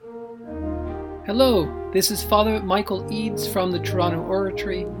Hello, this is Father Michael Eads from the Toronto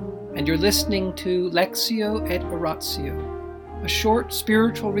Oratory, and you're listening to Lectio et Oratio, a short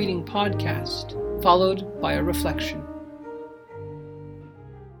spiritual reading podcast followed by a reflection.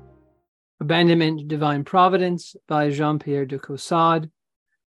 Abandonment to Divine Providence by Jean-Pierre de Caussade,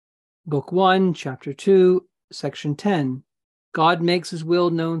 Book 1, Chapter 2, Section 10. God makes his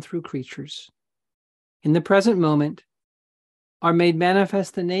will known through creatures. In the present moment are made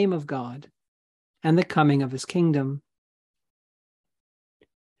manifest the name of God and the coming of his kingdom.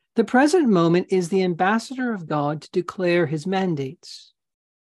 The present moment is the ambassador of God to declare his mandates.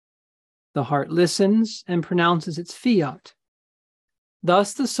 The heart listens and pronounces its fiat.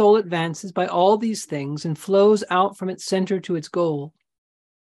 Thus the soul advances by all these things and flows out from its center to its goal.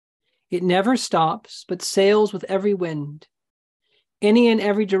 It never stops, but sails with every wind. Any and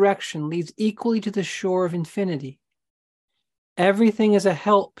every direction leads equally to the shore of infinity. Everything is a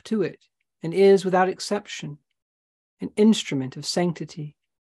help to it, and is, without exception, an instrument of sanctity.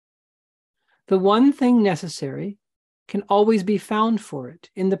 The one thing necessary can always be found for it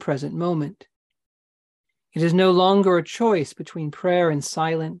in the present moment. It is no longer a choice between prayer and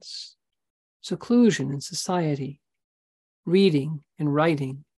silence, seclusion and society, reading and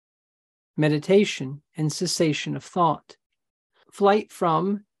writing, meditation and cessation of thought, flight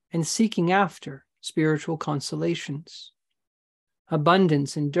from and seeking after spiritual consolations,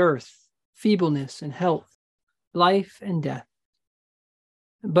 abundance and dearth, feebleness and health, life and death.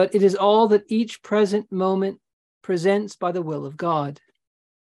 But it is all that each present moment presents by the will of God.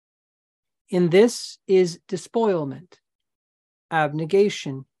 In this is despoilment,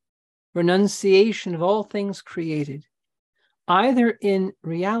 abnegation, renunciation of all things created, either in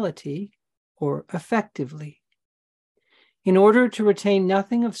reality or effectively, in order to retain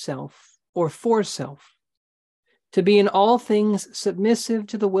nothing of self or for self, to be in all things submissive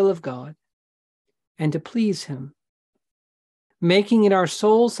to the will of God, and to please him, making it our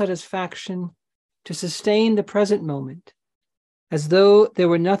sole satisfaction to sustain the present moment, as though there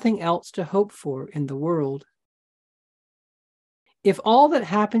were nothing else to hope for in the world. If all that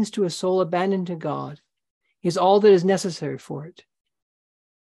happens to a soul abandoned to God is all that is necessary for it,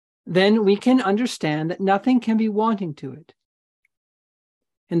 then we can understand that nothing can be wanting to it,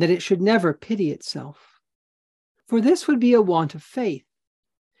 and that it should never pity itself. For this would be a want of faith,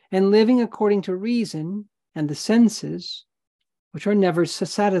 and living according to reason and the senses, which are never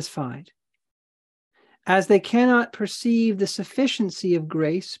satisfied, as they cannot perceive the sufficiency of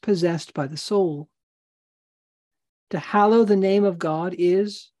grace possessed by the soul. To hallow the name of God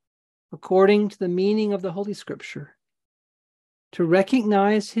is, according to the meaning of the Holy Scripture, to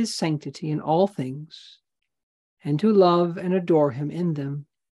recognize his sanctity in all things, and to love and adore him in them.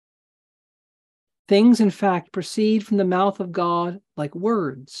 Things, in fact, proceed from the mouth of God like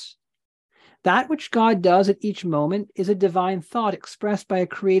words. That which God does at each moment is a divine thought expressed by a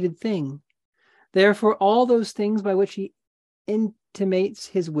created thing. Therefore, all those things by which he intimates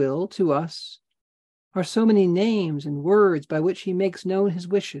his will to us are so many names and words by which he makes known his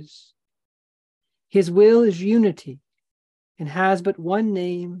wishes. His will is unity and has but one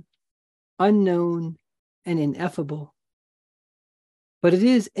name, unknown and ineffable. But it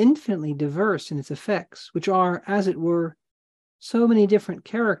is infinitely diverse in its effects, which are, as it were, so many different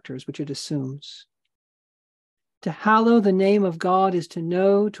characters which it assumes. To hallow the name of God is to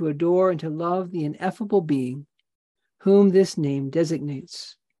know, to adore, and to love the ineffable being whom this name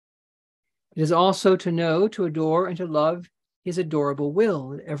designates. It is also to know, to adore, and to love his adorable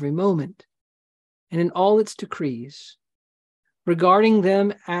will at every moment, and in all its decrees, regarding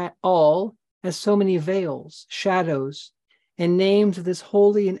them at all as so many veils, shadows, and names of this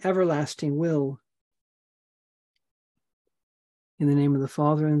holy and everlasting will. In the name of the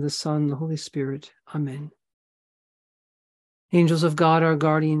Father, and the Son, and the Holy Spirit. Amen. Angels of God, our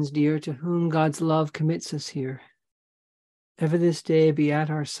guardians dear, to whom God's love commits us here, ever this day be at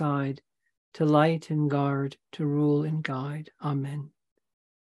our side, to light and guard, to rule and guide. Amen.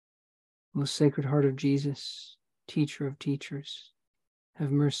 Most Sacred Heart of Jesus, Teacher of teachers,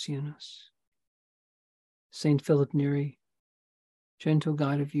 have mercy on us. Saint Philip Neri, gentle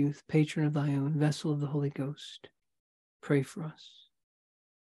guide of youth, patron of thy own, vessel of the Holy Ghost, pray for us.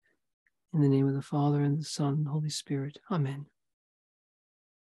 In the name of the Father, and the Son, and the Holy Spirit. Amen.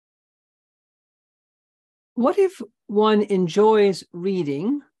 What if one enjoys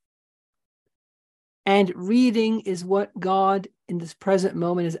reading, and reading is what God in this present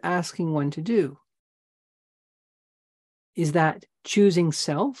moment is asking one to do? Is that choosing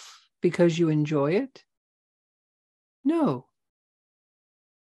self because you enjoy it? No.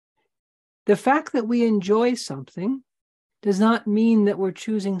 The fact that we enjoy something does not mean that we're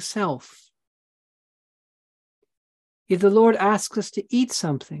choosing self. If the Lord asks us to eat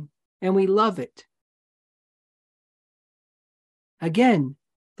something and we love it, again,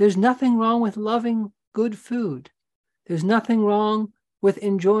 there's nothing wrong with loving good food. There's nothing wrong with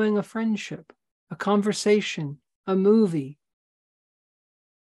enjoying a friendship, a conversation, a movie.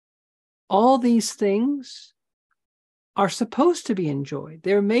 All these things are supposed to be enjoyed.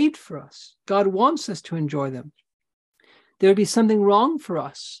 They're made for us. God wants us to enjoy them. There would be something wrong for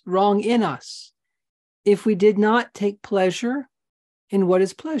us, wrong in us, if we did not take pleasure in what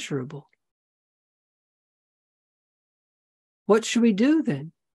is pleasurable. What should we do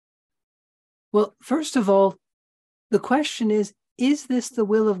then? Well, first of all, the question is this the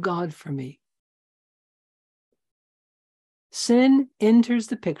will of God for me? Sin enters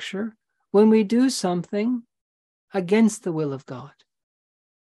the picture when we do something against the will of God.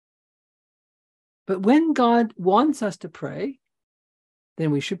 But when God wants us to pray,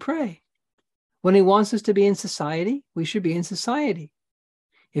 then we should pray. When he wants us to be in society, we should be in society.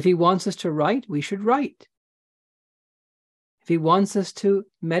 If he wants us to write, we should write. If he wants us to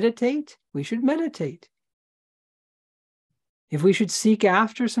meditate, we should meditate. If we should seek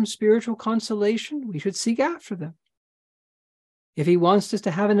after some spiritual consolation, we should seek after them. If he wants us to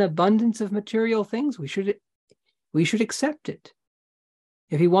have an abundance of material things, we should accept it.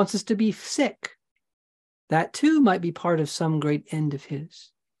 If he wants us to be sick, that too might be part of some great end of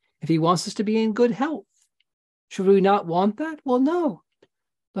his. If he wants us to be in good health, should we not want that? Well, no.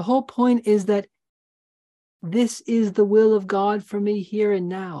 The whole point is that this is the will of God for me here and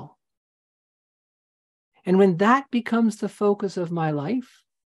now. And when that becomes the focus of my life,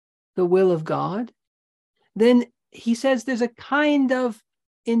 the will of God, then he says there's a kind of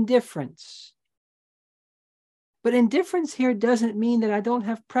indifference. But indifference here doesn't mean that I don't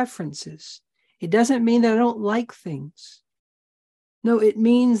have preferences. It doesn't mean that I don't like things. No, it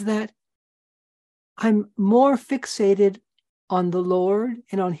means that I'm more fixated on the Lord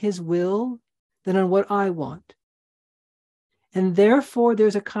and on his will than on what I want. And therefore,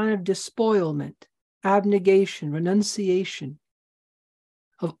 there's a kind of despoilment, abnegation, renunciation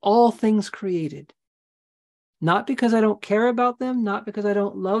of all things created. Not because I don't care about them, not because I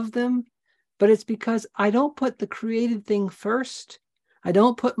don't love them, but it's because I don't put the created thing first. I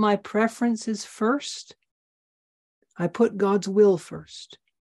don't put my preferences first. I put God's will first.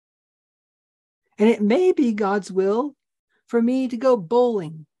 And it may be God's will for me to go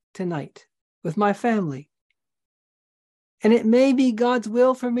bowling tonight with my family. And it may be God's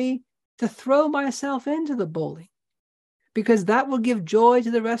will for me to throw myself into the bowling, because that will give joy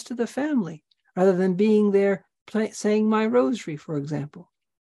to the rest of the family, rather than being there saying my rosary, for example.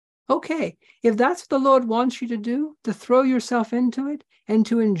 Okay, if that's what the Lord wants you to do, to throw yourself into it and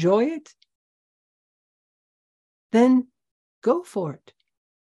to enjoy it, then go for it.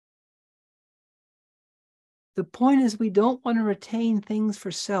 The point is, we don't want to retain things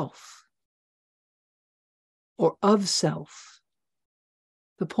for self or of self.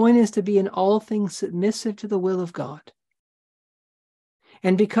 The point is to be in all things submissive to the will of God.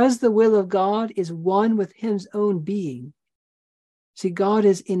 And because the will of God is one with his own being, see, God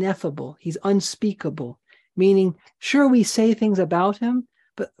is ineffable. He's unspeakable, meaning, sure, we say things about him,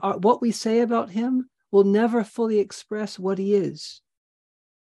 but what we say about him will never fully express what he is.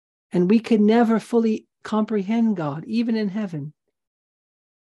 And we can never fully comprehend God, even in heaven.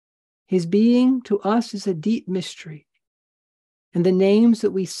 His being to us is a deep mystery. And the names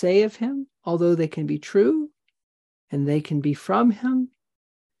that we say of him, although they can be true and they can be from him,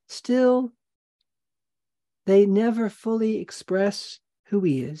 still, they never fully express who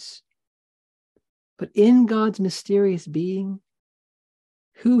he is. But in God's mysterious being,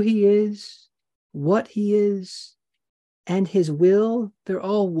 who he is, what he is, and his will, they're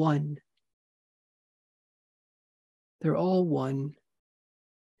all one. They're all one.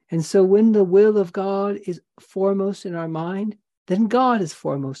 And so when the will of God is foremost in our mind, then God is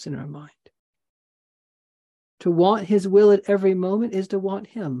foremost in our mind. To want his will at every moment is to want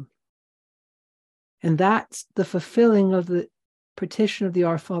him. And that's the fulfilling of the petition of the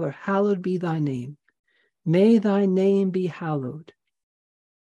Our Father. Hallowed be thy name. May thy name be hallowed.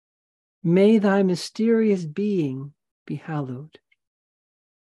 May thy mysterious being be hallowed.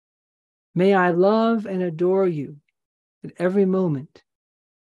 May I love and adore you at every moment.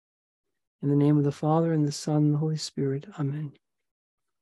 In the name of the Father, and the Son, and the Holy Spirit. Amen.